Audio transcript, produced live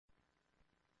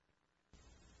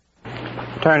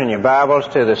Turn in your Bibles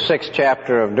to the 6th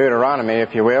chapter of Deuteronomy,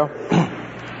 if you will.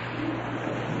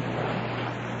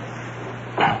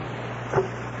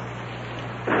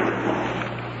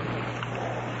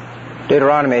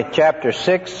 Deuteronomy chapter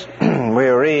 6,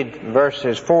 we'll read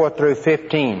verses 4 through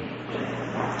 15.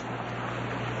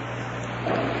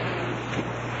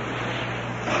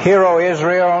 Hear, O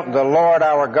Israel, the Lord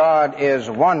our God is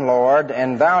one Lord,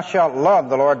 and thou shalt love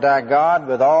the Lord thy God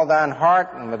with all thine heart,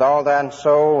 and with all thine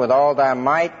soul, with all thy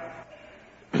might.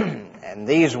 And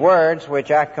these words which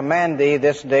I command thee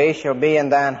this day shall be in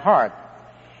thine heart.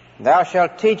 Thou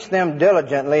shalt teach them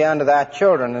diligently unto thy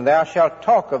children, and thou shalt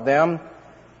talk of them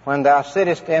when thou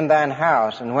sittest in thine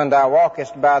house, and when thou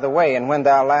walkest by the way, and when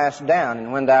thou liest down,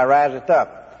 and when thou risest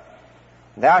up.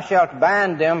 Thou shalt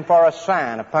bind them for a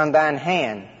sign upon thine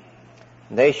hand.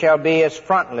 They shall be as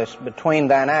frontlets between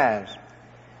thine eyes.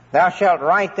 Thou shalt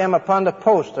write them upon the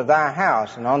posts of thy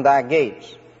house and on thy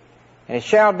gates. And it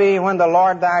shall be when the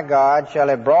Lord thy God shall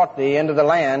have brought thee into the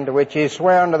land which he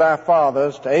sware unto thy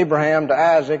fathers, to Abraham, to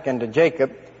Isaac, and to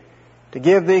Jacob, to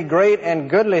give thee great and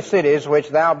goodly cities which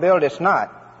thou buildest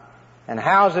not, and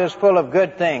houses full of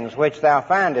good things which thou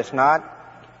findest not,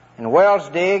 and wells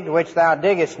digged which thou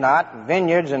diggest not,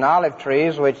 vineyards and olive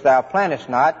trees which thou plantest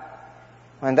not.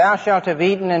 When thou shalt have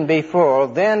eaten and be full,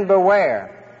 then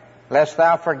beware, lest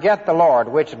thou forget the Lord,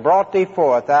 which brought thee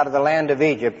forth out of the land of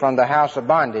Egypt from the house of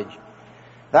bondage.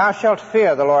 Thou shalt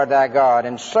fear the Lord thy God,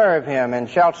 and serve him, and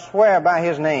shalt swear by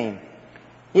his name.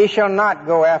 Ye shall not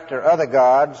go after other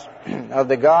gods, of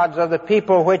the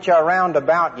people which are round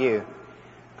about you.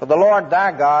 For the Lord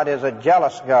thy God is a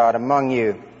jealous God among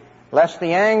you, lest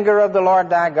the anger of the Lord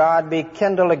thy God be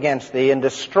kindled against thee, and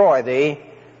destroy thee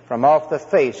from off the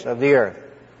face of the earth.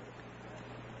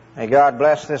 May God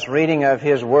bless this reading of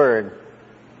his word.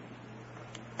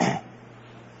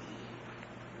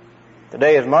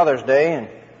 Today is Mother's Day, and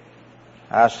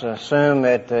I assume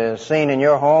that the scene in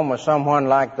your home was someone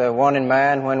like the one in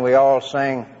mine when we all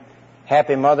sang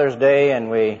Happy Mother's Day,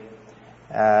 and we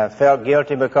felt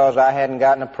guilty because I hadn't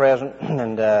gotten a present,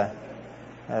 and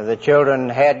the children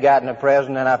had gotten a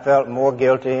present, and I felt more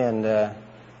guilty.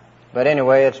 But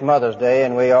anyway, it's Mother's Day,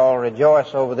 and we all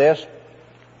rejoice over this.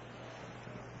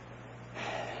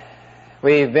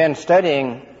 We've been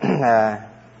studying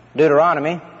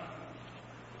Deuteronomy,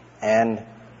 and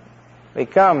we've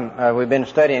been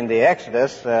studying the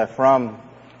Exodus from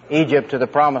Egypt to the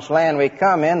Promised Land. We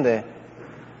come in the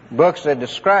books that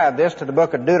describe this to the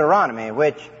book of Deuteronomy,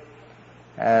 which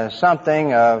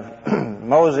something of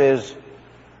Moses'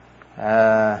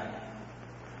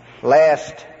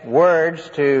 last words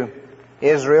to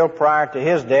Israel prior to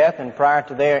his death and prior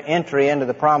to their entry into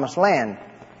the Promised Land.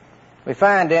 We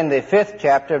find in the 5th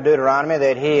chapter of Deuteronomy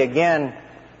that he again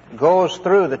goes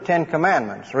through the 10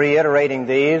 Commandments, reiterating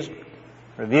these,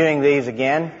 reviewing these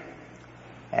again.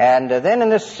 And then in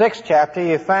this 6th chapter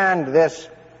you find this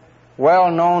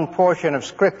well-known portion of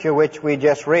Scripture which we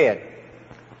just read.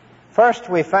 First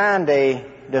we find a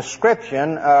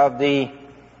description of the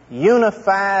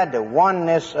unified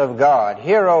oneness of God.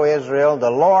 Hear, O Israel,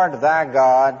 the Lord thy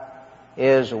God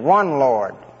is one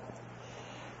Lord.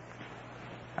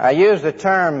 I use the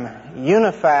term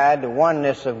unified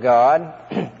oneness of God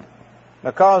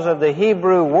because of the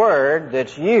Hebrew word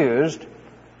that's used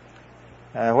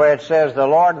where it says the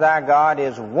Lord thy God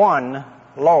is one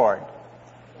Lord.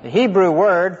 The Hebrew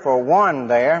word for one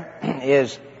there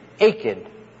is achid,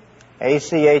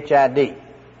 A-C-H-I-D.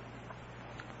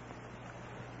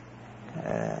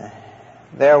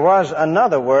 There was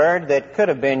another word that could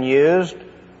have been used,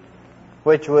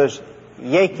 which was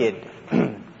yakid,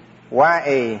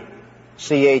 Y-A-C-H-I-D.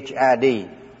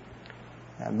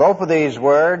 Both of these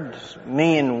words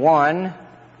mean one,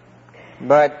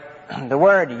 but the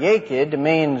word yakid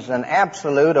means an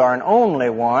absolute or an only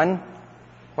one,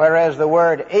 whereas the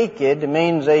word achid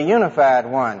means a unified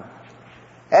one.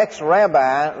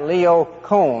 Ex-Rabbi Leo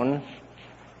Cohn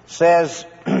says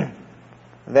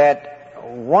that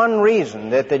one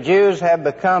reason that the Jews have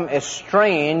become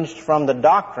estranged from the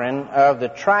doctrine of the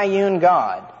triune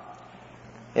God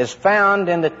is found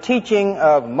in the teaching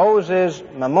of Moses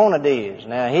Maimonides.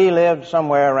 Now, he lived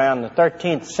somewhere around the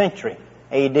 13th century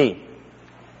A.D.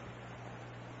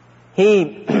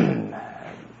 He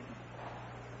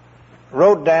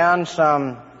wrote down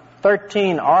some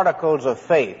 13 articles of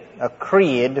faith, a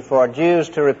creed for Jews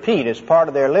to repeat as part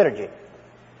of their liturgy.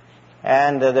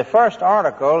 And the first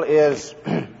article is,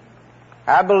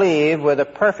 I believe with a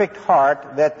perfect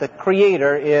heart that the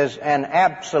Creator is an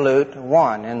absolute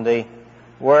one. And the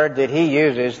word that he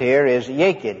uses here is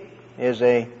yakid,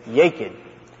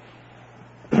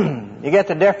 You get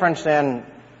the difference in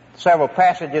several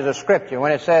passages of Scripture.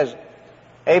 When it says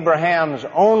Abraham's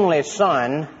only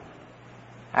son,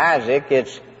 Isaac,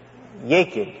 it's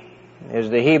Yeked, is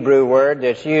the Hebrew word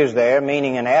that's used there,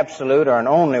 meaning an absolute or an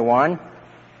only one.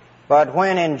 But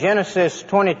when in Genesis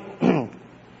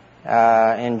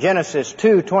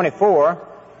 2:24,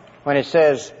 when it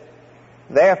says,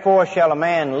 "Therefore shall a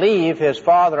man leave his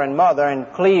father and mother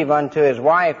and cleave unto his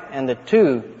wife, and the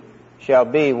two shall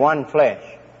be one flesh."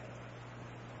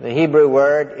 The Hebrew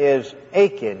word is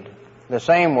Aked. The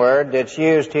same word that's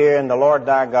used here in the Lord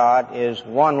thy God is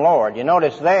one Lord. You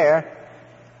notice there,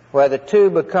 where the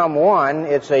two become one,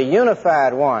 it's a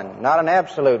unified one, not an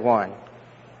absolute one.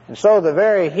 And so the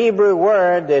very Hebrew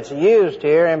word that's used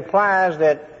here implies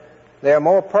that there are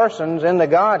more persons in the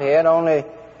Godhead, only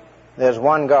there's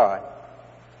one God.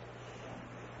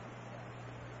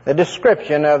 The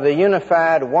description of the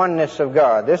unified oneness of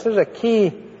God. This is a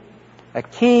key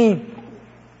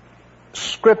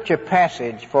Scripture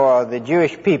passage for the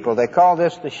Jewish people. They call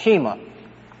this the Shema.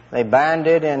 They bind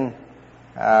it in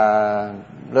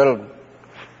little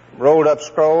rolled up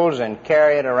scrolls and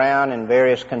carry it around in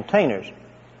various containers.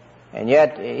 And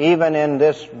yet, even in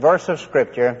this verse of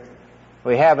Scripture,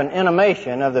 we have an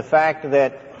intimation of the fact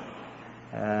that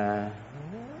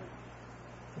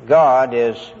God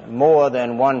is more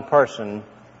than one person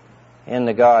in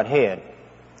the Godhead.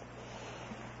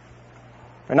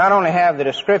 We not only have the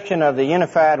description of the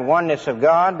unified oneness of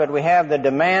God, but we have the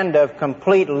demand of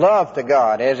complete love to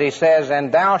God, as he says,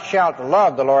 "And thou shalt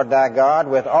love the Lord thy God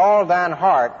with all thine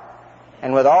heart,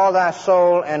 and with all thy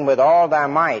soul, and with all thy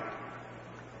might."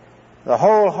 The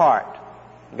whole heart.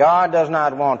 God does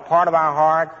not want part of our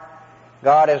heart.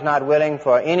 God is not willing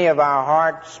for any of our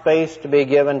heart space to be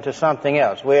given to something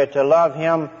else. We are to love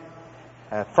him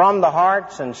from the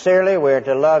heart, sincerely. We are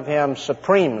to love him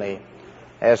supremely.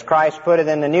 As Christ put it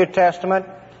in the New Testament,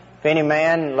 "If any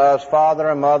man loves father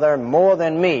or mother more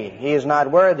than me, he is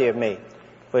not worthy of me."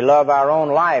 If we love our own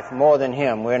life more than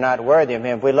him, we're not worthy of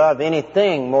him. If we love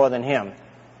anything more than him,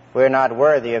 we're not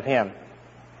worthy of him.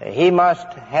 He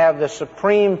must have the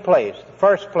supreme place, the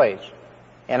first place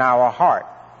in our heart.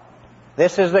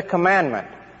 This is the commandment.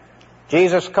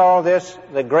 Jesus called this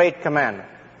the Great Commandment.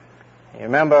 You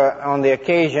remember on the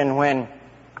occasion when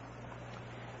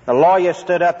the lawyer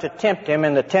stood up to tempt him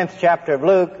in the 10th chapter of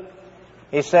Luke,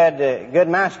 he said, "Good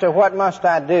master, what must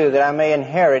I do that I may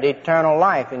inherit eternal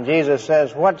life?" And Jesus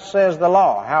says, "What says the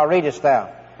law? How readest thou?"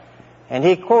 And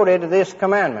he quoted this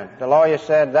commandment. The lawyer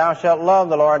said, "Thou shalt love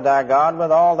the Lord thy God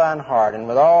with all thine heart, and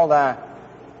with all thy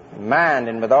mind,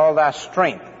 and with all thy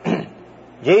strength."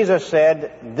 Jesus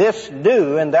said, "This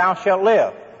do, and thou shalt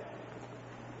live."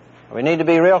 We need to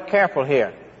be real careful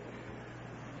here.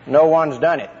 No one's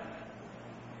done it.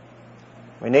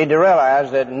 We need to realize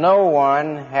that no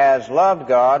one has loved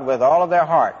God with all of their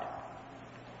heart.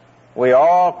 We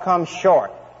all come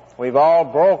short. We've all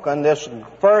broken this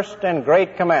first and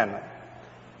great commandment,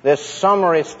 this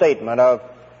summary statement of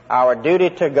our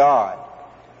duty to God,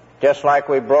 just like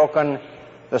we've broken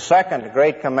the second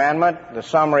great commandment, the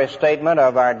summary statement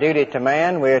of our duty to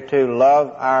man. We are to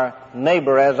love our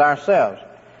neighbor as ourselves.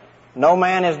 No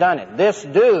man has done it. This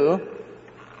do,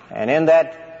 and in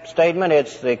that statement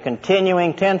it's the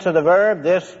continuing tense of the verb,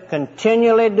 this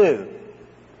continually do,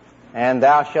 and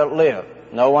thou shalt live.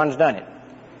 No one's done it.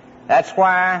 That's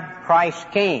why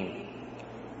Christ came,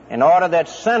 in order that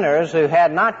sinners who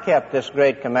had not kept this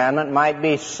great commandment might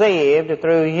be saved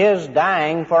through his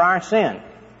dying for our sin,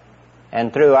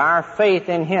 and through our faith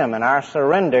in him and our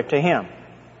surrender to him.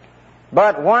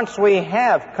 But once we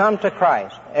have come to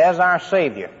Christ as our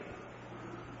Savior,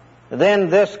 then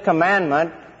this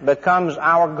commandment becomes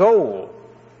our goal.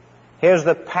 Here's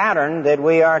the pattern that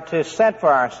we are to set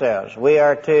for ourselves. We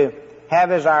are to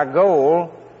have as our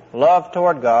goal love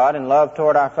toward God and love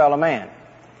toward our fellow man.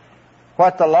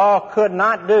 What the law could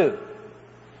not do,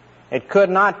 it could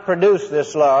not produce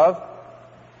this love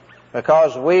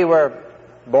because we were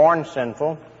born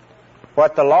sinful.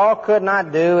 What the law could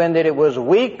not do, in that it was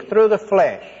weak through the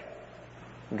flesh,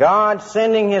 God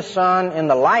sending his Son in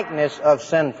the likeness of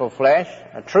sinful flesh,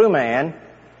 a true man,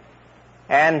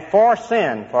 and for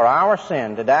sin, for our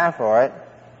sin, to die for it,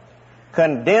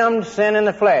 condemned sin in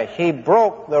the flesh. He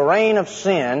broke the reign of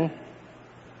sin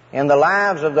in the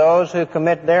lives of those who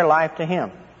commit their life to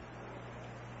him.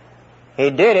 He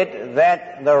did it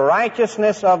that the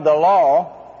righteousness of the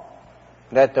law,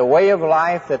 that the way of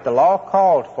life that the law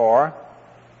called for,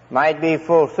 might be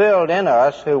fulfilled in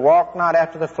us who walk not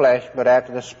after the flesh, but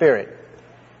after the Spirit.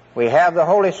 We have the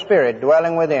Holy Spirit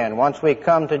dwelling within once we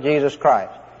come to Jesus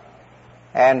Christ.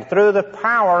 And through the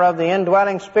power of the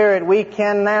indwelling Spirit, we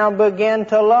can now begin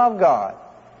to love God.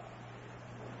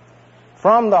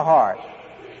 from the heart,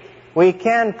 we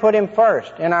can put Him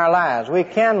first in our lives. We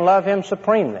can love Him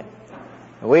supremely.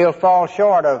 We'll fall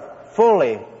short of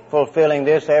fully fulfilling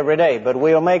this every day, but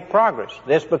we'll make progress.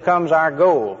 This becomes our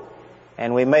goal,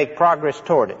 and we make progress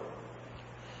toward it.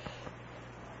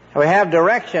 We have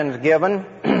directions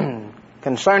given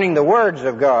concerning the words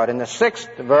of God. In the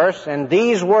 6th verse, "And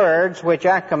these words which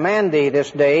I command thee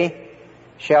this day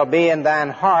shall be in thine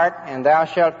heart, and thou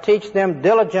shalt teach them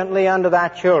diligently unto thy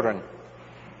children,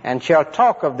 and shalt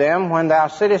talk of them when thou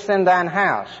sittest in thine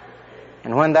house,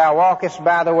 and when thou walkest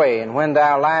by the way, and when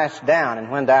thou liest down, and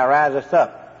when thou risest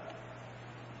up."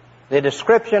 The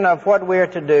description of what we are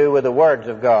to do with the words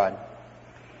of God.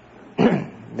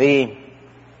 The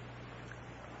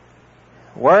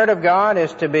Word of God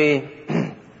is to be,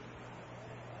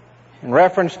 in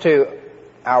reference to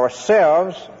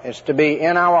ourselves, is to be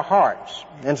in our hearts.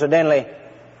 Incidentally,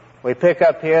 we pick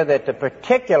up here that the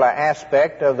particular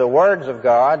aspect of the words of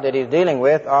God that He's dealing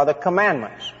with are the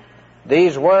commandments.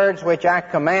 These words which I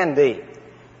command thee.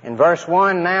 In verse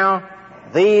 1 now,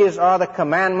 these are the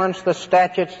commandments, the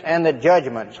statutes, and the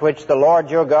judgments which the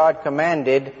Lord your God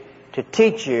commanded to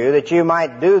teach you, that you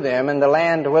might do them in the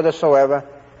land whithersoever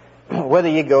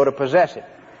you go to possess it.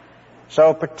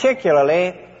 So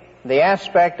particularly, the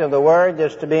aspect of the Word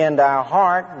that's to be in our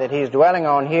heart that He's dwelling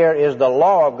on here is the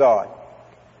law of God.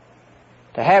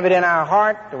 To have it in our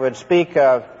heart would speak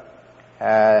of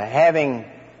having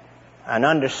an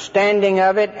understanding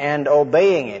of it and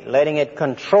obeying it, letting it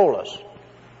control us.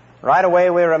 Right away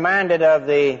we're reminded of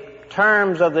the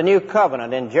terms of the new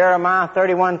covenant in Jeremiah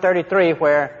 31:33,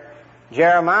 where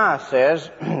Jeremiah says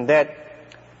that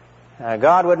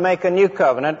God would make a new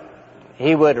covenant.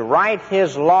 He would write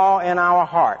His law in our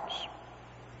hearts.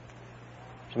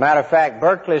 As a matter of fact,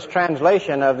 Berkeley's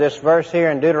translation of this verse here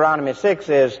in Deuteronomy 6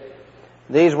 is,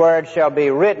 "These words shall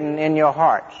be written in your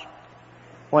hearts."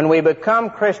 When we become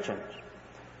Christians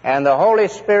and the Holy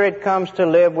Spirit comes to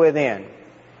live within,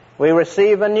 we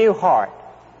receive a new heart.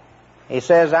 He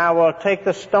says, "I will take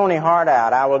the stony heart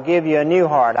out. I will give you a new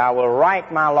heart. I will write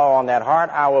my law on that heart.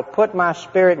 I will put my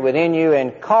Spirit within you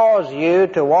and cause you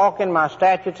to walk in my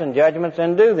statutes and judgments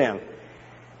and do them."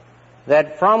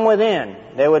 That from within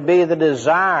there would be the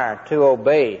desire to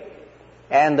obey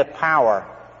and the power.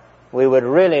 We would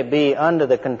really be under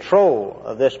the control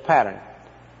of this pattern.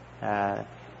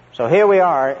 So here we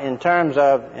are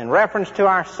in reference to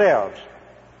ourselves.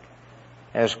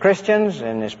 As Christians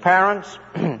and as parents,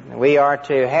 we are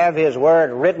to have His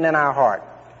Word written in our heart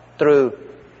through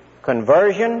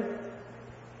conversion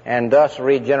and thus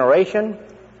regeneration,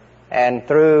 and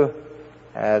through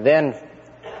then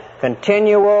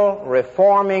continual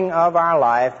reforming of our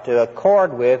life to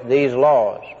accord with these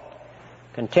laws.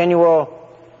 Continual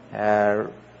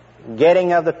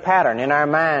getting of the pattern in our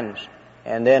minds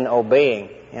and then obeying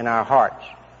in our hearts.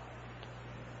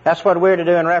 That's what we're to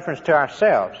do in reference to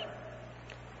ourselves.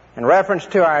 In reference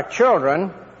to our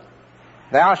children,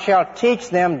 "Thou shalt teach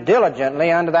them diligently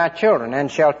unto thy children,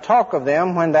 and shalt talk of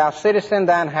them when thou sittest in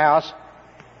thine house,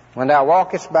 when thou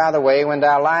walkest by the way, when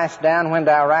thou liest down, when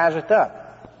thou risest up."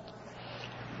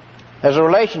 There's a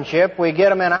relationship. We get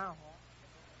them in our heart.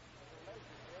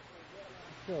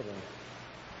 Children.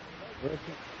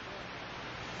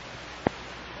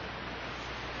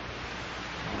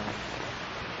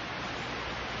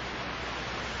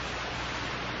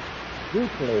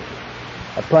 Deeply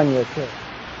upon your children.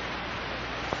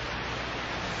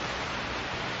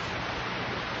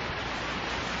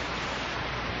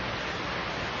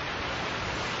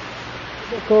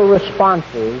 Biblical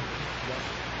responses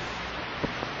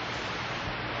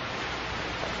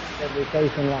that we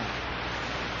face in life.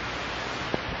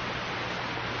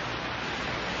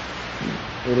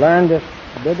 We learn this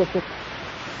biblical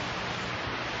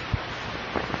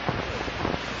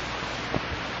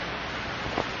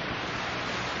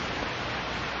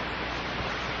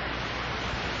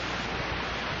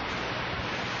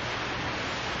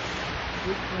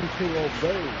to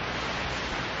obey.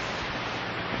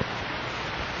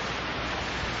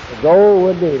 The goal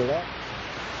would be left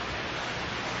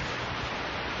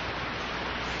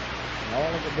in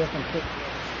all of the different situations.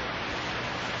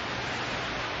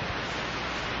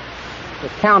 The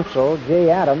counsel, J.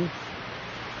 Adams,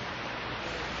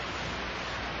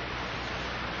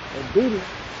 obedience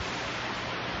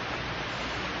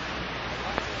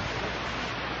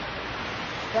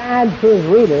guides his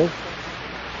readers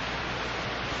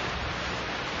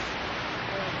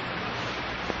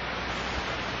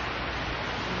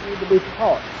to be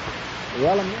taught the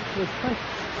elementary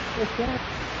principles of Christianity.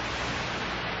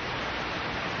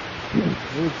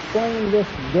 We explain this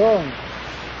during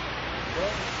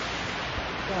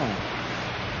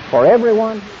For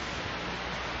everyone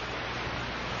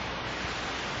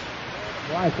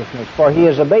righteousness, for he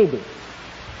is a baby.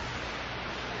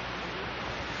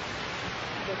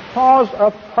 Because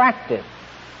of practice,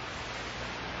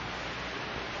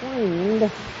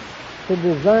 trained to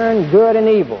discern good and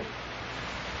evil.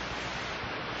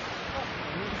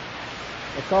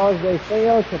 Because they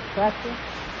fail to practice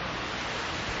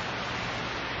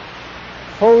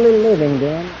holy living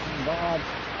then, in God's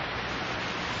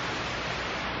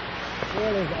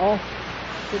will is often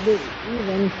to do,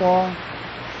 even for,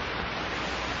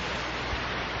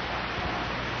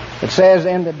 it says,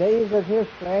 in the days of his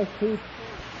flesh, he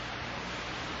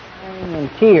crying in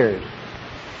tears.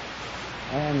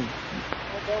 And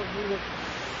although he was,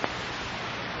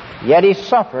 yet he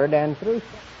suffered, and through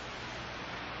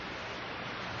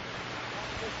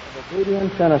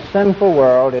obedience in a sinful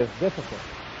world is difficult.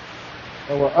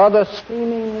 There were other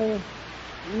seemingly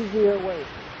easier ways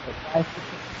to practice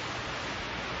it.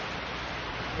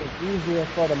 It's easier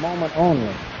for the moment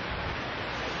only.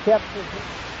 Kept the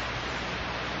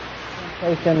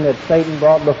temptation that Satan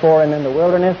brought before him in the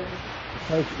wilderness to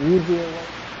take easier ways,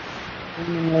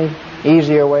 seemingly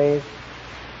easier ways.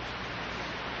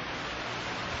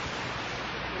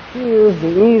 He refused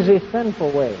the easy,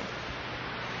 sinful way.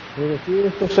 He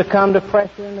refused to succumb to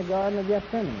pressure in the Garden of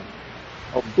Gethsemane,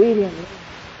 obediently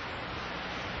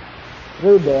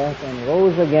through death, and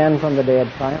rose again from the dead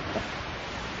triumphant.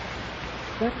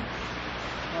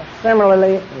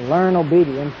 Similarly, learn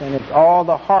obedience, and it's all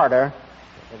the harder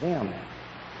for them.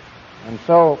 And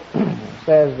so it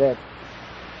says that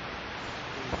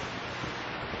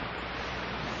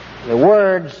the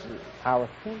words, our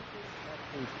senses have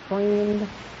been trained,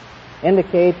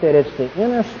 indicate that it's the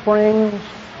inner springs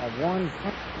of one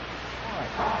part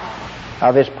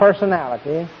of his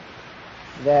personality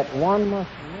that one must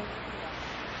make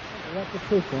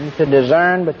repetition to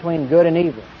discern between good and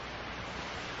evil.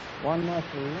 One must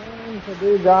learn to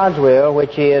do God's will,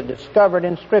 which he has discovered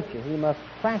in Scripture. He must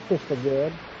practice the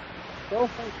good so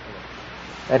faithfully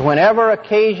that whenever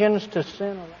occasions to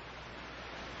sin arise,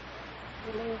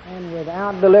 and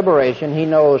without deliberation, he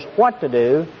knows what to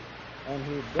do, and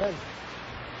he does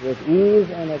it with ease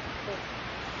and experience.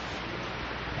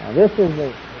 Now this is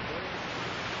and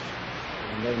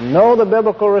they know the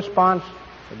biblical response,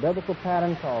 the biblical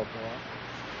pattern called for.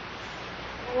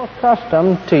 So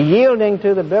accustomed to yielding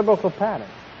to the biblical pattern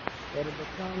that it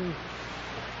becomes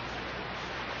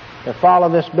to follow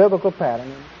this biblical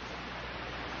pattern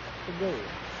to do.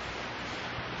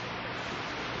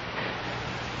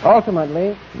 Ultimately,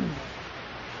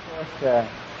 of course,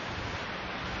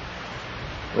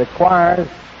 requires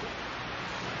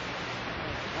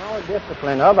our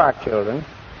discipline of our children,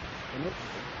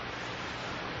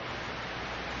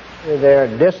 their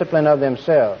discipline of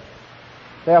themselves.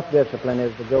 Self-discipline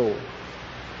is the goal.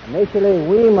 Initially,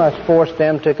 we must force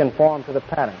them to conform to the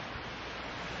pattern.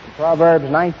 In Proverbs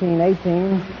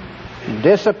 19:18,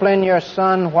 discipline your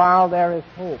son while there is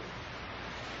hope.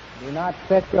 Do not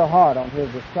set your heart on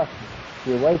his destruction. If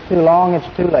you wait too long,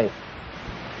 it's too late.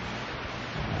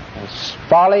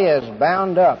 Folly is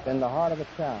bound up in the heart of a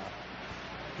child.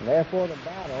 And therefore, the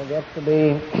battle gets to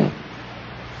be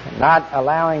not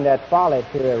allowing that folly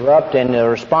to erupt in the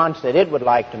response that it would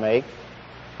like to make,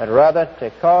 but rather to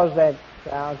cause that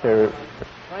child to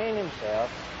restrain himself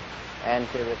and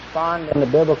to respond in the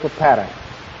biblical pattern.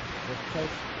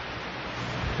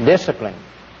 Discipline,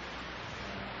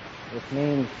 which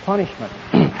means punishment.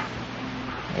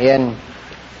 In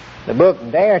the book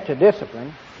Dare to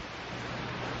Discipline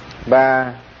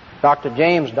by Dr.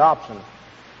 James Dobson,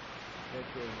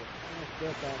 which is the finest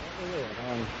book I've ever read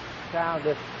on child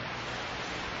discipline,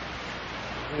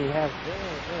 he has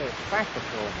very, very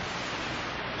practical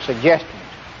suggestions.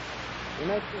 He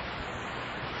makes this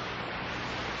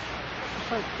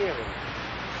theory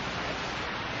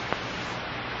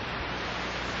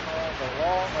called the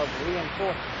law of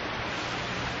reinforcement.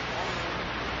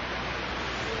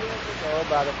 2 years ago,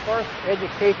 by the first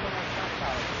educational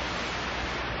psychologist,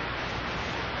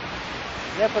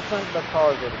 significant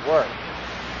because it works.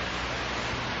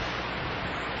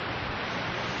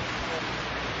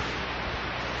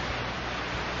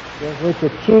 Which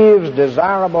achieves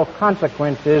desirable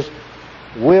consequences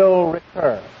will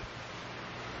recur.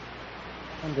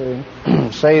 And to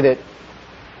say that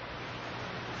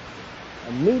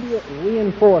immediate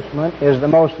reinforcement is the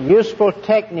most useful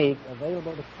technique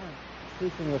available to parents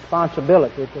teaching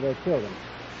responsibility to their children.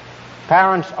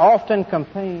 Parents often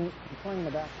complain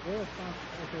about the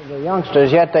irresponsibility of their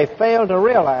youngsters, yet they fail to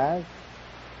realize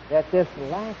that this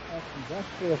lack of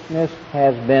industriousness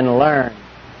has been learned.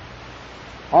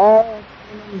 All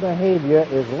human behavior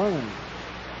is learned.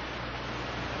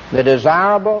 the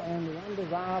desirable and the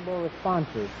undesirable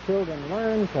responses. Children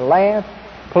learn to laugh,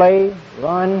 play,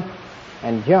 run,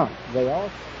 and jump. They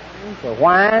also learn to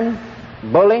whine,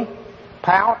 bully,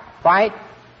 pout, fight,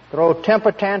 throw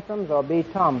temper tantrums, or be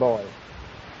tomboys.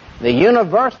 The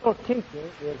universal teacher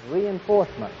is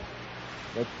reinforcement.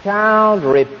 The child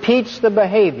repeats the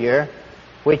behavior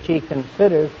which he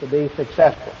considers to be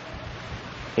successful.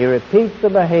 He repeats the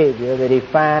behavior that he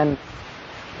finds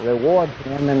rewards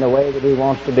him in the way that he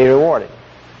wants to be rewarded,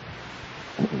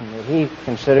 that he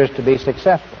considers to be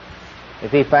successful.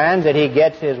 If he finds that he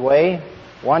gets his way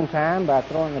one time by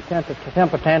throwing a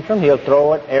temper tantrum, he'll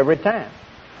throw it every time.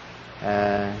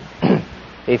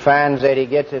 He finds that he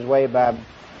gets his way by,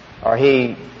 or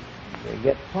he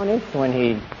gets punished when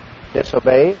he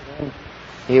disobeys, then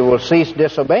he will cease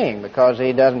disobeying because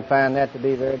he doesn't find that to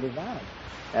be very desirable.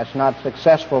 That's not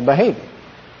successful behavior.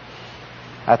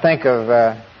 I think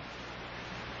of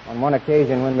on one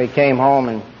occasion when we came home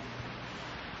and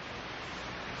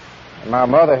my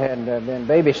mother had been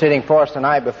babysitting for us the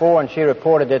night before, and she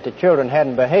reported that the children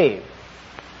hadn't behaved.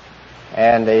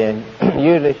 And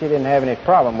usually she didn't have any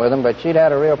problem with them, but she'd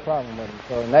had a real problem with them.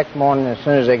 So the next morning, as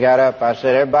soon as they got up, I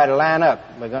said, "Everybody line up.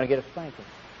 We're going to get a spanking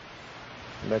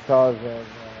because of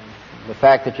the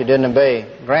fact that you didn't obey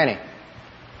Granny."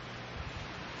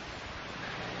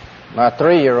 My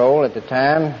 3-year-old at the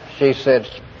time, she said,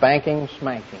 "Spanking,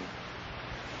 smanking."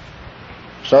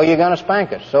 "So you're going to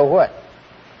spank us. So what?"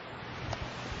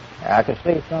 I could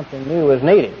see something new was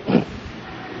needed.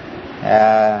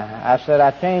 I said,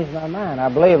 "I changed my mind. I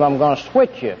believe I'm going to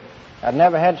switch you." I'd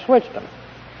never had switched them.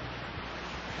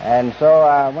 And so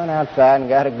I went outside and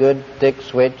got a good thick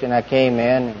switch, and I came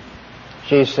in, and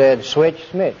she said, "Switch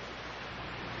Smith."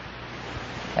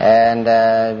 And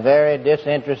very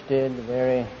disinterested,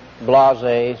 very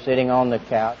blasé, sitting on the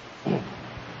couch.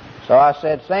 So I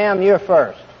said, "Sam, you're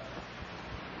first.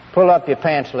 Pull up your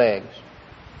pants legs."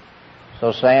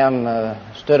 So Sam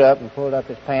stood up and pulled up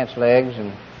his pants legs,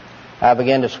 and I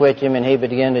began to switch him, and he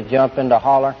began to jump and to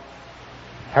holler.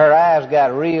 Her eyes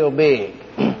got real big.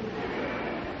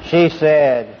 She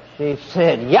said,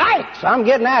 "Yikes, I'm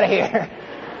getting out of here."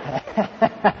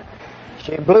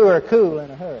 She blew her cool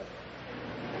in a hurry.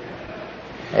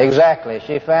 Exactly.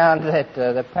 She found that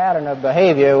the pattern of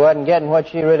behavior wasn't getting what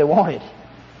she really wanted.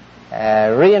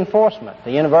 Reinforcement,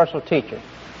 the universal teacher.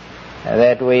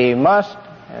 That we must,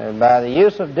 by the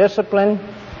use of discipline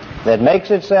that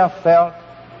makes itself felt,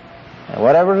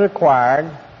 whatever is required,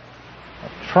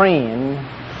 train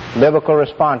biblical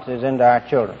responses into our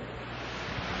children.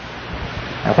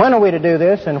 Now, when are we to do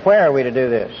this, and where are we to do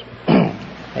this?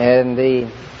 In the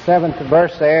 7th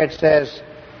verse there it says,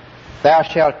 "Thou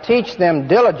shalt teach them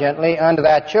diligently unto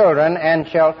thy children, and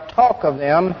shalt talk of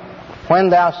them when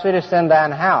thou sittest in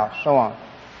thine house," so on.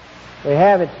 We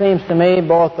have, it seems to me,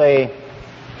 both a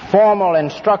formal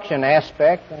instruction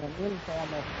aspect and an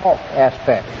informal talk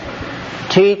aspect.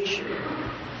 Teach,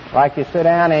 like you sit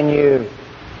down and you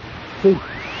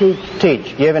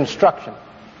teach, give instruction.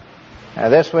 Now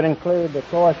this would include, of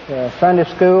course, Sunday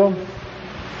school,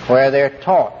 where they're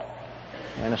taught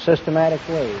in a systematic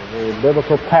way the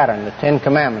biblical pattern, the 10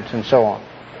 Commandments, and so on.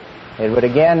 It would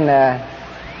again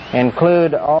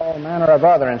include all manner of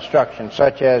other instruction,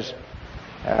 such as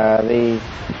the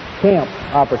camp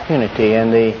opportunity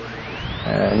and the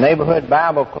neighborhood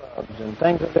Bible clubs and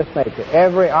things of this nature.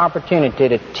 Every opportunity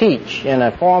to teach in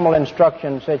a formal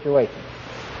instruction situation.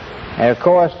 And of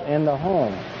course, in the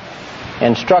home,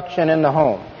 instruction in the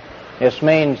home. This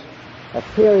means a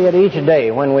period each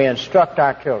day when we instruct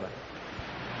our children.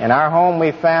 In our home,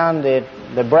 we found that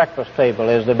the breakfast table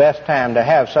is the best time to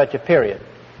have such a period.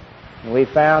 We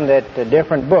found that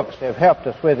different books have helped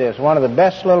us with this. One of the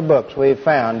best little books we've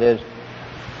found is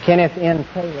Kenneth N.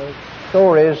 Taylor's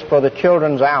Stories for the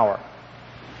Children's Hour,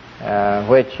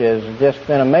 which has just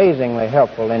been amazingly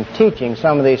helpful in teaching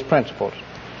some of these principles.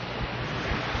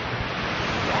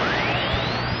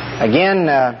 Again,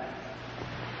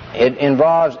 it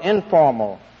involves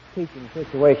informal teaching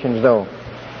situations, though.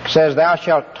 It says, "Thou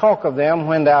shalt talk of them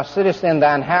when thou sittest in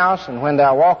thine house, and when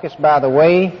thou walkest by the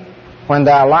way, when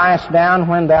thou liest down,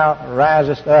 when thou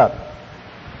risest up."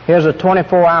 Here's a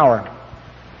 24-hour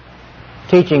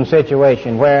teaching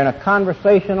situation where in a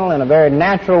conversational, in a very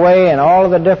natural way, in all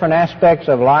of the different aspects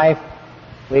of life,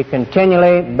 we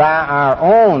continually, by our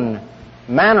own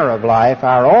manner of life,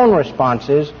 our own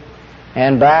responses,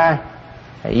 and by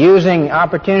using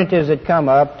opportunities that come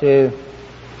up to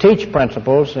teach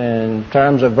principles in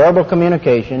terms of verbal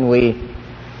communication, we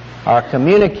are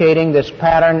communicating this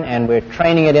pattern and we're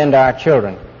training it into our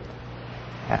children.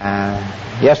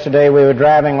 Yesterday we were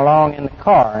driving along in the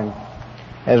car, and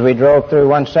as we drove through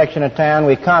one section of town,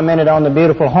 we commented on the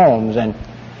beautiful homes, and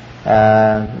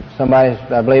somebody,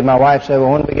 I believe my wife said,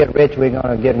 well, when we get rich, we're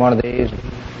going to get one of these.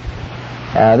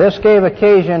 This gave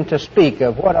occasion to speak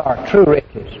of what are true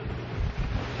riches.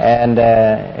 And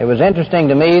it was interesting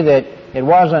to me that it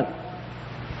wasn't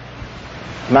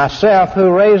myself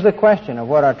who raised the question of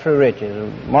what are true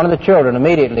riches. One of the children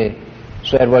immediately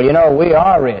said, well, you know, we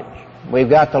are rich. We've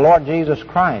got the Lord Jesus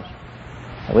Christ.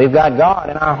 We've got God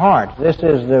in our hearts. This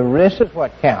is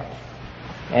what counts.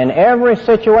 In every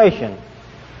situation,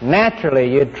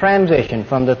 naturally you'd transition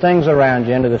from the things around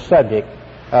you into the subject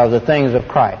of the things of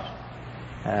Christ.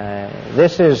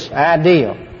 This is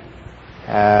ideal.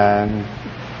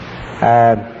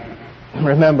 I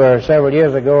remember several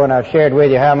years ago, and I've shared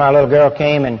with you how my little girl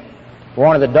came and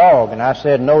wanted a dog, and I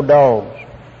said no dogs,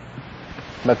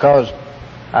 because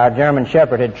our German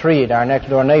Shepherd had treed our next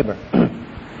door neighbor,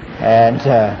 and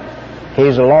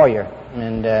he's a lawyer,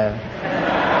 and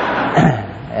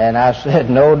I said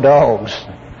no dogs,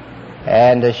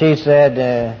 and she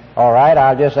said, all right,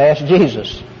 I'll just ask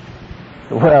Jesus.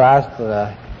 Well,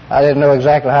 I didn't know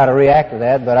exactly how to react to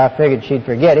that, but I figured she'd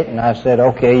forget it, and I said,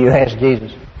 okay, you ask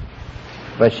Jesus.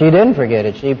 But she didn't forget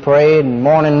it. She prayed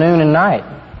morning, noon, and night.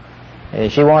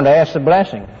 She wanted to ask the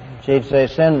blessing. She'd say,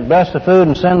 bless the food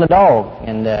and send the dog.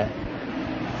 And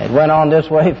it went on this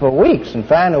way for weeks, and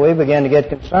finally we began to get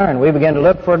concerned. We began to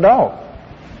look for a dog.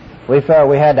 We felt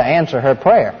we had to answer her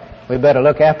prayer. We better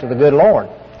look after the good Lord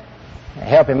and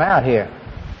help him out here.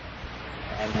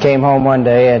 Came home one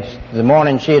day, and the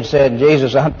morning she had said,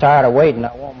 Jesus, I'm tired of waiting.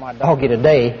 I want my doggy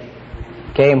today.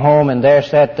 Came home, and there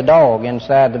sat the dog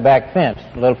inside the back fence,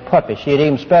 a little puppy. She had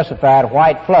even specified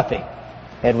white fluffy.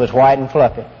 It was white and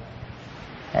fluffy.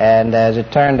 And as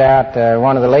it turned out,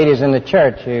 one of the ladies in the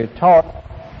church who taught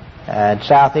at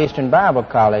Southeastern Bible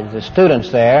College, the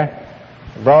students there,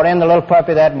 brought in the little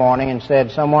puppy that morning and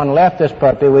said, someone left this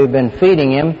puppy. We've been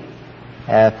feeding him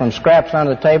from scraps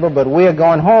under the table, but we're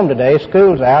going home today.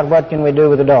 School's out. What can we do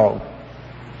with the dog?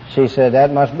 She said,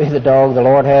 that must be the dog the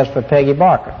Lord has for Peggy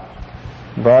Barker.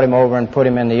 Brought him over and put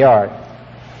him in the yard.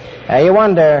 You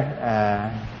wonder,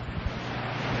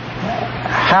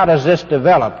 how does this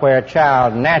develop, where a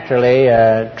child naturally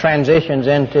transitions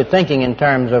into thinking in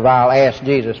terms of, I'll ask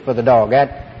Jesus for the dog?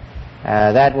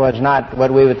 That was not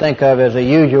what we would think of as a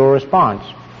usual response.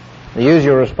 The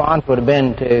usual response would have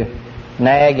been to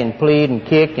nag and plead and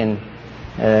kick and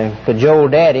cajole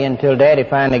Daddy until Daddy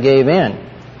finally gave in.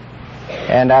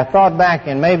 And I thought back,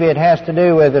 and maybe it has to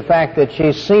do with the fact that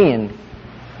she's seen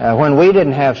when we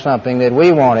didn't have something that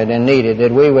we wanted and needed,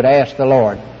 that we would ask the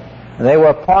Lord. They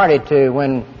were party to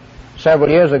when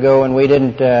several years ago when we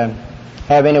didn't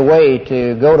have any way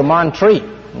to go to Montreat,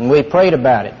 and we prayed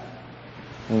about it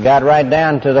and got right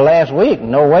down to the last week,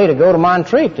 no way to go to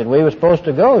Montreat that we were supposed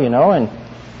to go, you know, and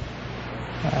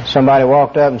somebody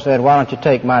walked up and said, why don't you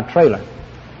take my trailer?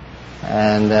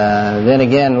 And then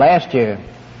again last year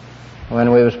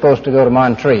when we were supposed to go to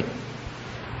Montreat.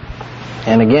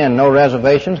 And again, no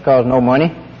reservations, cause no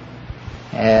money.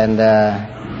 And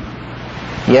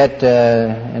yet,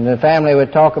 and the family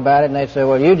would talk about it, and they'd say,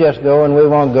 well, you just go and we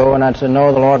won't go. And I'd say,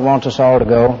 no, the Lord wants us all to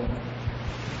go.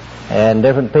 And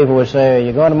different people would say, are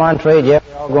you going to Montreat? Yeah,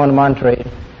 we're all going to Montreat.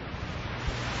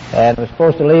 And we were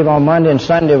supposed to leave on Monday, and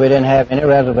Sunday we didn't have any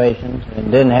reservations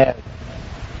and didn't have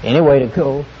any way to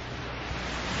go.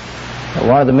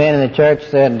 One of the men in the church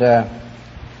said,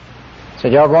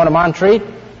 y'all going to Montreat?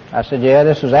 I said, yeah,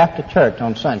 this was after church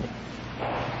on Sunday.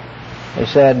 He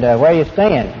said, where are you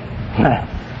staying?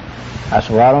 I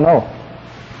said, well, I don't know.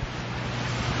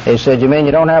 He said, you mean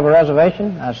you don't have a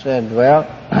reservation? I said, well,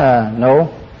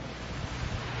 no.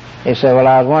 He said, well,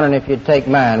 I was wondering if you'd take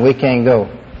mine. We can't go.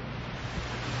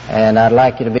 And I'd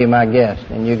like you to be my guest.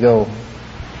 And you go.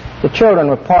 The children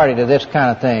were party to this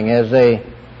kind of thing as they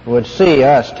would see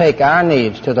us take our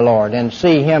needs to the Lord and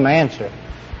see Him answer.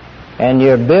 And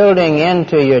you're building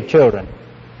into your children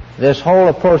this whole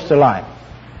approach to life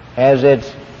as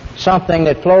it's something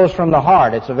that flows from the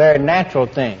heart. It's a very natural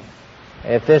thing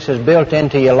if this is built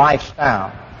into your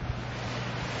lifestyle.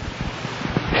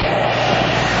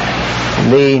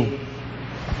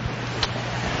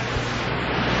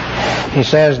 He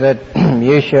says that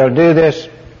you shall do this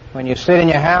when you sit in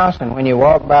your house and when you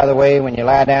walk by the way, when you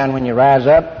lie down, when you rise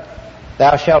up.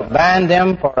 Thou shalt bind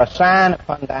them for a sign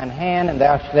upon thine hand, and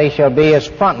they shall be as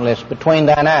frontlets between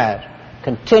thine eyes,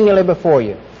 continually before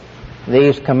you.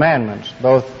 These commandments,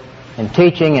 both in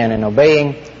teaching and in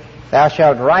obeying, thou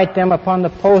shalt write them upon the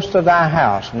posts of thy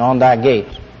house and on thy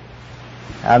gates.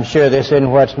 I'm sure this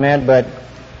isn't what's meant, but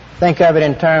think of it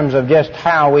in terms of just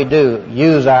how we do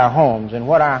use our homes and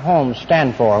what our homes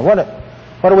stand for.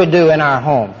 What do we do in our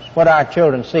homes? What do our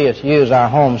children see us use our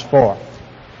homes for?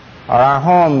 Are our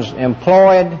homes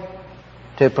employed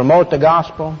to promote the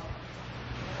gospel?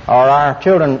 Are our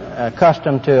children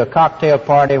accustomed to a cocktail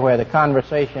party where the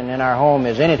conversation in our home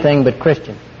is anything but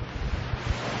Christian?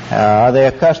 Are they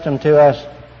accustomed to us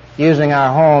using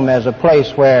our home as a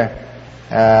place where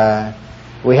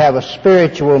we have a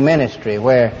spiritual ministry,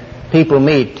 where people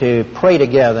meet to pray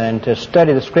together and to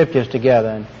study the Scriptures together?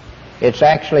 And it's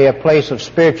actually a place of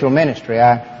spiritual ministry.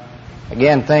 I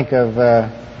again think of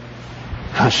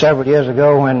several years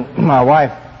ago when my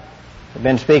wife had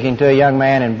been speaking to a young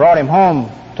man and brought him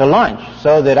home to lunch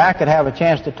so that I could have a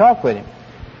chance to talk with him.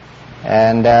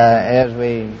 And as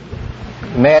we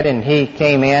met and he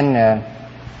came in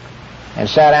and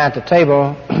sat down at the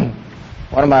table,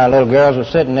 one of my little girls was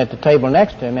sitting at the table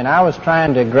next to him, and I was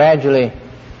trying to gradually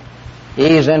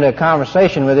ease into a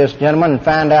conversation with this gentleman and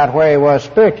find out where he was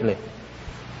spiritually.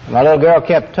 And my little girl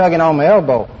kept tugging on my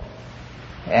elbow.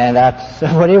 And I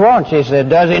said, "What do you want?" She said,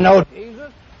 "Does he know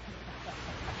Jesus?"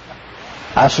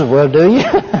 I said, "Well, do you?"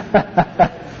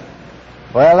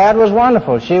 Well, that was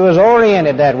wonderful. She was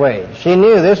oriented that way. She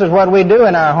knew this is what we do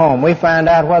in our home. We find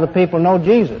out whether people know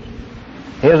Jesus.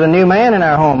 Here's a new man in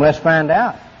our home. Let's find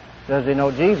out. Does he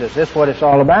know Jesus? This is what it's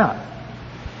all about.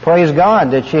 Praise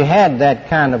God that she had that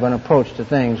kind of an approach to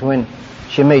things when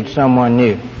she meets someone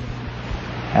new.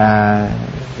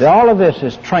 All of this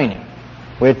is training.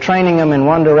 We're training them in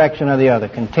one direction or the other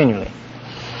continually.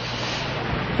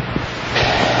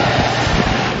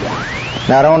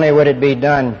 Not only would it be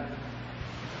done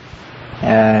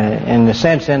in the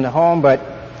sense in the home, but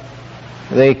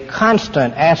the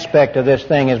constant aspect of this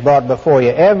thing is brought before you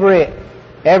every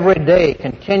day,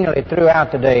 continually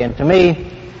throughout the day. And to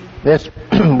me, this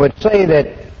would say that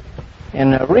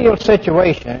in a real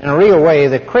situation, in a real way,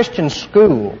 the Christian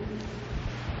school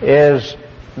is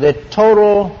the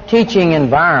total teaching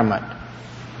environment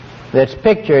that's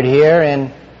pictured here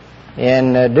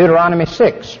in Deuteronomy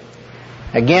 6.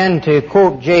 Again, to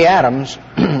quote Jay Adams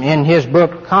in his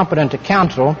book Competent to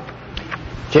Counsel,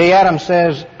 Jay Adams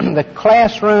says, "The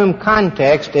classroom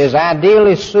context is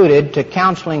ideally suited to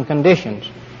counseling conditions.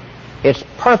 It's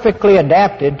perfectly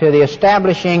adapted to the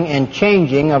establishing and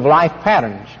changing of life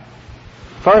patterns.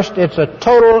 First, it's a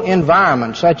total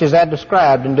environment such as that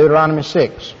described in Deuteronomy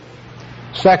 6.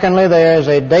 Secondly, there is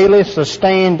a daily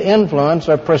sustained influence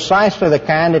of precisely the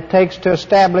kind it takes to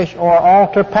establish or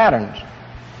alter patterns.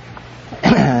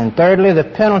 And thirdly, the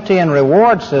penalty and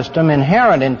reward system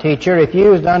inherent in teacher, if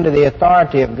used under the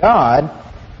authority of God,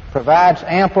 provides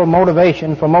ample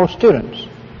motivation for most students.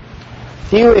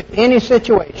 Few, if any,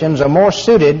 situations are more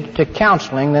suited to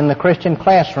counseling than the Christian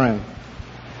classroom."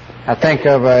 I think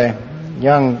of a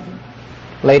young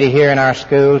lady here in our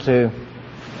schools who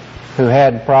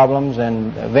had problems,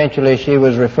 and eventually she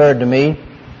was referred to me.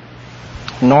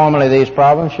 Normally these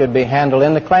problems should be handled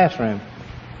in the classroom,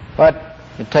 but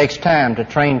it takes time to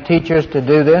train teachers to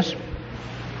do this.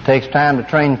 It takes time to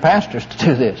train pastors to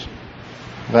do this.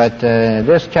 But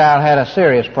this child had a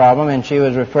serious problem, and she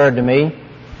was referred to me.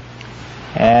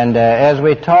 And as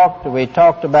we talked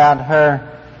about her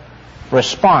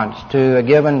response to a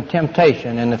given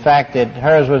temptation and the fact that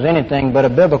hers was anything but a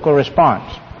biblical response.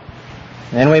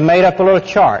 Then we made up a little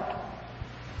chart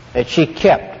that she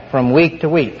kept from week to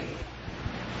week.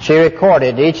 She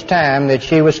recorded each time that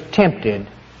she was tempted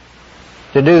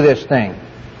to do this thing.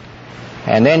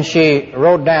 And then she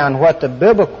wrote down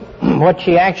what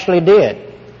she actually did.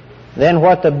 Then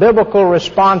what the biblical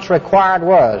response required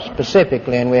was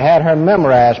specifically, and we had her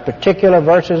memorize particular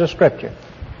verses of Scripture.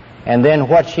 And then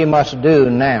what she must do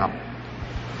now.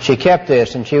 She kept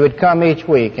this, and she would come each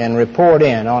week and report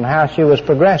in on how she was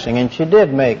progressing, and she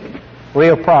did make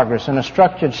real progress in a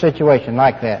structured situation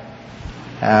like that.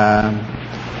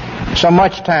 So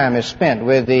much time is spent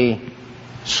with the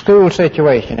school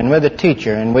situation and with the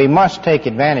teacher, and we must take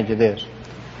advantage of this.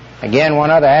 Again, one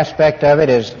other aspect of it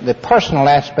is the personal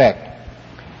aspect.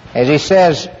 As he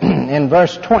says in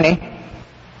verse 20,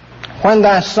 "When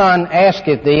thy son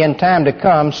asketh thee in time to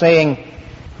come, saying,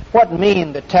 What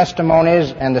mean the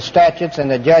testimonies and the statutes and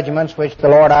the judgments which the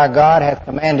Lord our God hath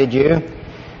commanded you?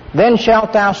 Then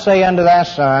shalt thou say unto thy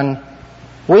son,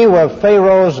 We were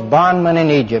Pharaoh's bondmen in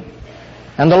Egypt,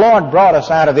 and the Lord brought us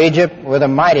out of Egypt with a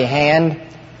mighty hand,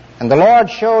 and the Lord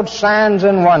showed signs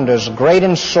and wonders great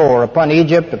and sore upon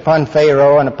Egypt, upon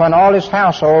Pharaoh, and upon all his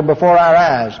household before our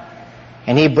eyes.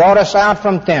 And he brought us out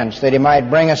from thence, that he might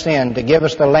bring us in to give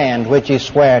us the land which he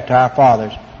sware to our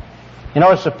fathers." You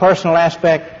know, it's the personal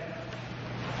aspect.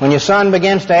 When your son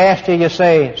begins to ask you, you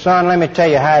say, "Son, let me tell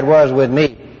you how it was with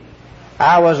me.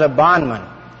 I was a bondman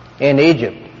in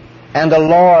Egypt, and the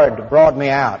Lord brought me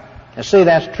out. And see,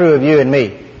 that's true of you and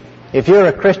me. If you're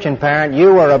a Christian parent,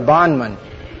 you were a bondman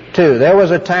too. There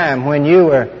was a time when you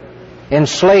were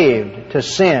enslaved to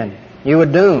sin. You were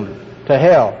doomed to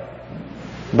hell.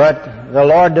 But the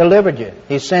Lord delivered you.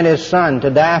 He sent His Son to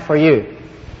die for you.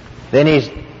 Then He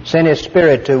sent His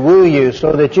Spirit to woo you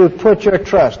so that you put your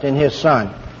trust in His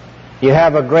Son. You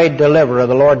have a great deliverer,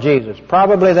 the Lord Jesus.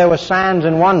 Probably there were signs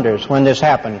and wonders when this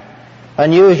happened.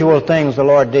 Unusual things the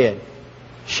Lord did.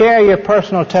 Share your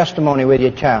personal testimony with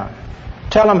your child.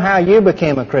 Tell them how you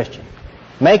became a Christian.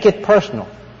 Make it personal.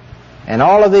 In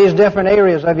all of these different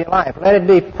areas of your life, let it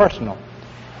be personal.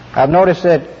 I've noticed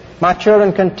that my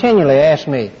children continually ask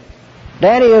me,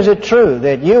 Daddy, is it true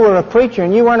that you were a preacher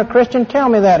and you weren't a Christian? Tell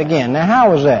me that again. Now,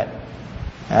 how was that?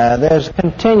 There's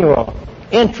continual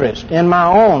interest in my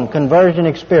own conversion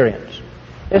experience.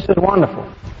 This is wonderful.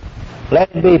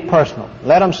 Let it be personal.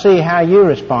 Let them see how you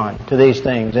respond to these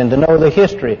things and to know the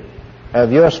history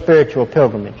of your spiritual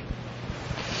pilgrimage.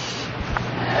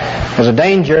 There's a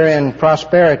danger in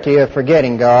prosperity of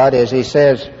forgetting God, as He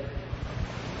says,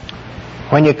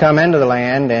 when you come into the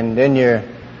land and then you're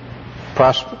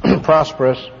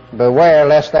prosperous, beware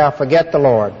lest thou forget the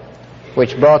Lord,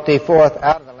 which brought thee forth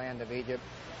out of the land of Egypt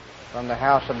from the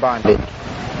house of bondage.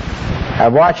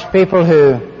 I've watched people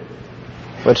who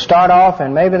would start off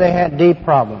and maybe they had deep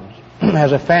problems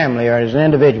as a family or as an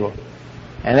individual.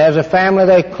 And as a family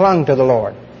they clung to the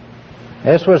Lord.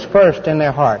 This was first in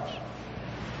their hearts.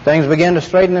 Things began to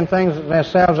straighten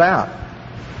themselves out.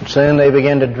 And soon they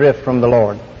began to drift from the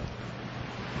Lord.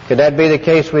 Could that be the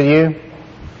case with you?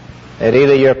 That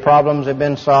either your problems have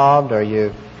been solved or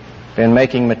you've been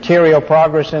making material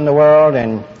progress in the world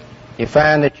and you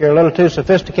find that you're a little too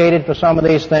sophisticated for some of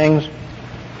these things.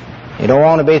 You don't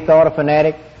want to be thought a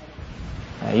fanatic.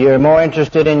 You're more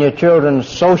interested in your children's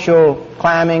social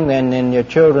climbing than in your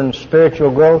children's spiritual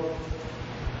growth.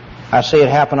 I see it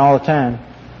happen all the time.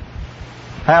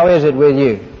 How is it with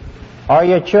you? Are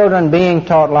your children being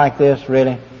taught like this,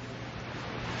 really?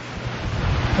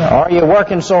 Are you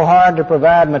working so hard to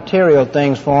provide material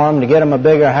things for them, to get them a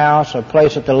bigger house, a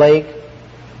place at the lake,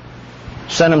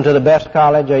 send them to the best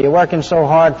college? Are you working so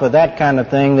hard for that kind of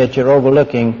thing that you're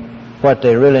overlooking what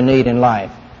they really need in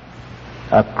life?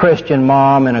 A Christian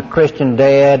mom and a Christian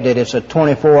dad, that it's a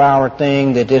 24-hour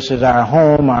thing, that this is our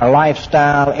home, our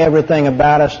lifestyle, everything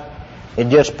about us. It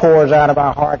just pours out of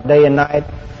our heart day and night.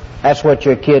 That's what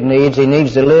your kid needs. He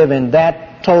needs to live in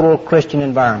that total Christian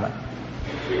environment.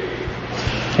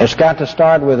 It's got to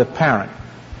start with a parent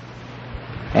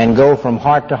and go from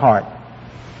heart to heart.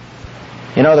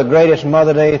 You know, the greatest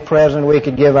Mother Day present we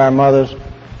could give our mothers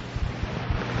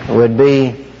would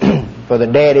be for the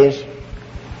daddies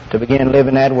to begin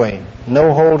living that way.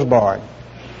 No holds barred.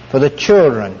 For the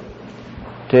children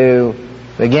to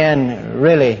begin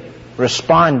really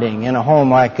responding in a home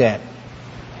like that.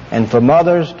 And for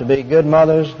mothers to be good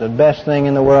mothers, the best thing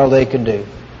in the world they could do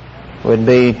would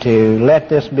be to let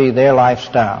this be their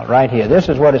lifestyle right here. This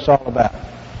is what it's all about.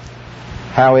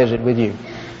 How is it with you?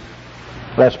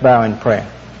 Let's bow in prayer.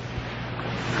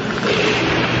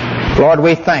 Lord,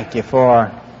 we thank you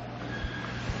for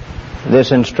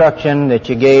this instruction that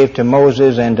you gave to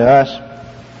Moses and to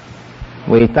us.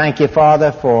 We thank you,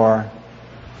 Father, for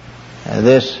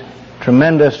this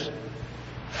tremendous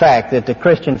fact that the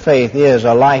Christian faith is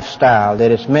a lifestyle,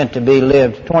 that it's meant to be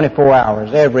lived 24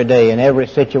 hours every day in every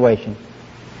situation.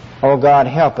 Oh God,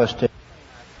 help us to train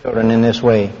our children in this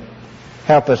way.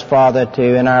 Help us, Father,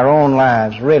 to in our own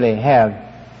lives really have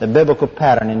the biblical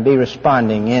pattern and be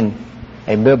responding in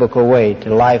a biblical way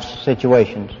to life's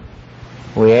situations.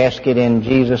 We ask it in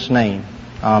Jesus' name.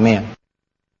 Amen.